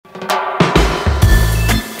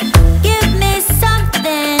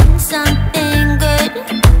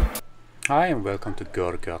Hi and welcome to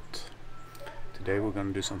Görgött. Today we're going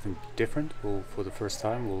to do something different. For the first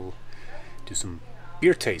time we'll do some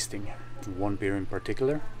beer tasting. One beer in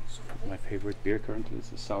particular. So my favorite beer currently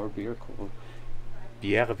is a sour beer called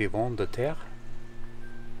Biere vivante terre.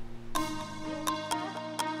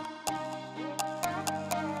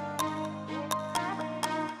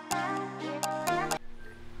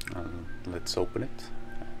 Let's open it.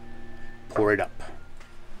 Pour it up.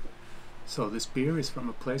 So this beer is from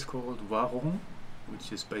a place called Biere,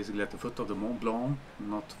 which is basically at the foot of the Mont Blanc,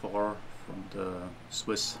 not far from the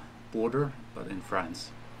Swiss border, but in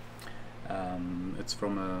France. It's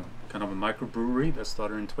from a kind of a microbrewery that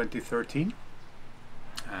started in 2013,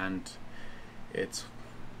 and it's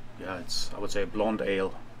I would say a blonde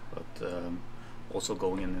ale, but also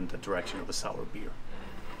going in the direction of a sour beer.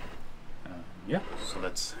 So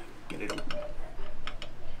let's get it open.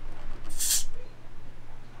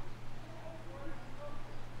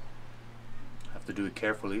 Have to do it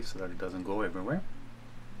carefully so that it doesn't go everywhere.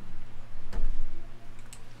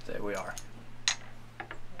 There we are.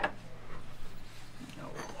 Now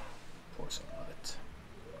we'll pour some of it.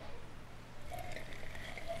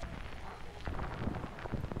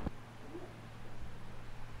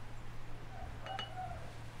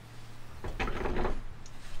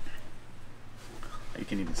 You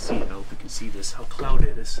can even see, I hope you can see this, how cloudy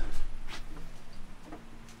it is.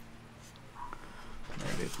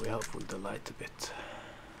 Maybe if we help with the light a bit.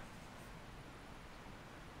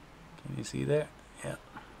 Can you see there? Yeah,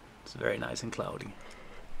 it's very nice and cloudy.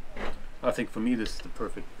 I think for me this is the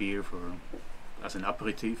perfect beer for as an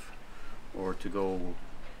aperitif, or to go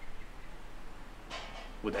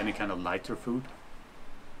with any kind of lighter food.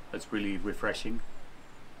 That's really refreshing.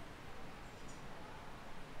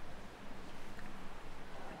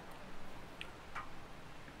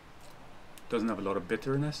 Doesn't have a lot of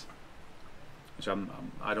bitterness, which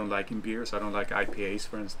I don't like in beers. I don't like IPAs,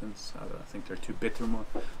 for instance. I think they're too bitter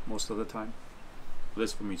most of the time.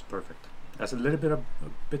 This for me is perfect. Has a little bit of a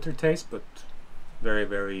bitter taste, but very,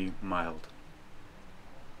 very mild.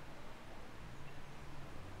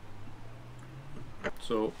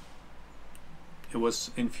 So it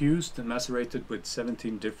was infused and macerated with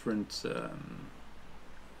 17 different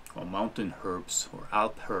mountain herbs or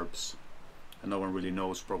Alp herbs, and no one really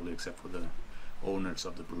knows, probably except for the owners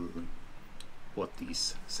of the brewery, what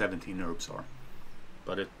these 17 herbs are.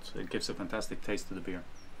 But it gives a fantastic taste to the beer.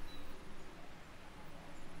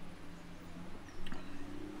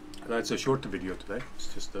 That's a shorter video today.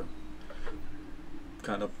 It's just a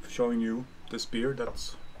kind of showing you this beer.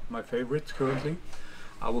 That's my favorite currently.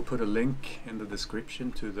 I will put a link in the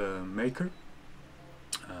description to the maker.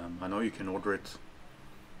 I know you can order it.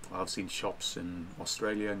 I've seen shops in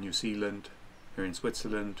Australia, New Zealand, here in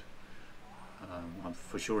Switzerland,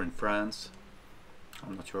 for sure in France.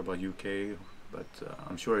 I'm not sure about UK, but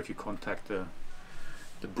I'm sure if you contact the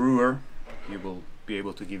brewer, he will be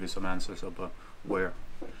able to give you some answers about where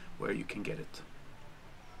you can get it.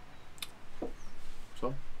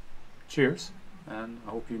 So, cheers, and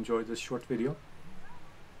I hope you enjoyed this short video.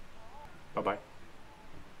 Bye bye.